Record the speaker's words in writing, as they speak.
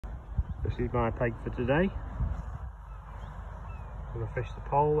This is my peg for today. I'm going to fish the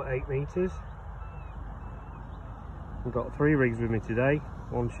pole at 8 metres. I've got 3 rigs with me today,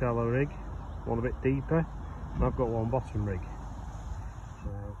 one shallow rig, one a bit deeper, and I've got one bottom rig. So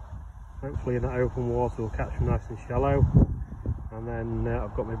hopefully in that open water we'll catch them nice and shallow, and then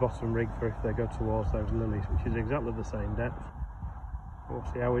I've got my bottom rig for if they go towards those lilies, which is exactly the same depth. We'll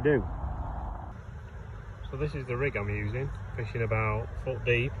see how we do. So this is the rig I'm using, fishing about foot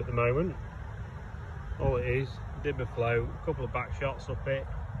deep at the moment. All it is, dibber float, a couple of back shots up it,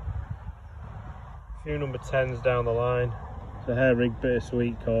 a few number 10s down the line. It's a hair rig bit of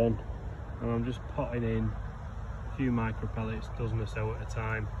sweetcorn, and I'm just potting in a few micro pellets, dozen or so at a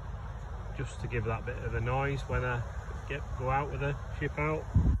time, just to give that bit of a noise when I go out with the ship out.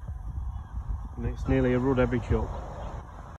 And it's nearly a rud every chuck.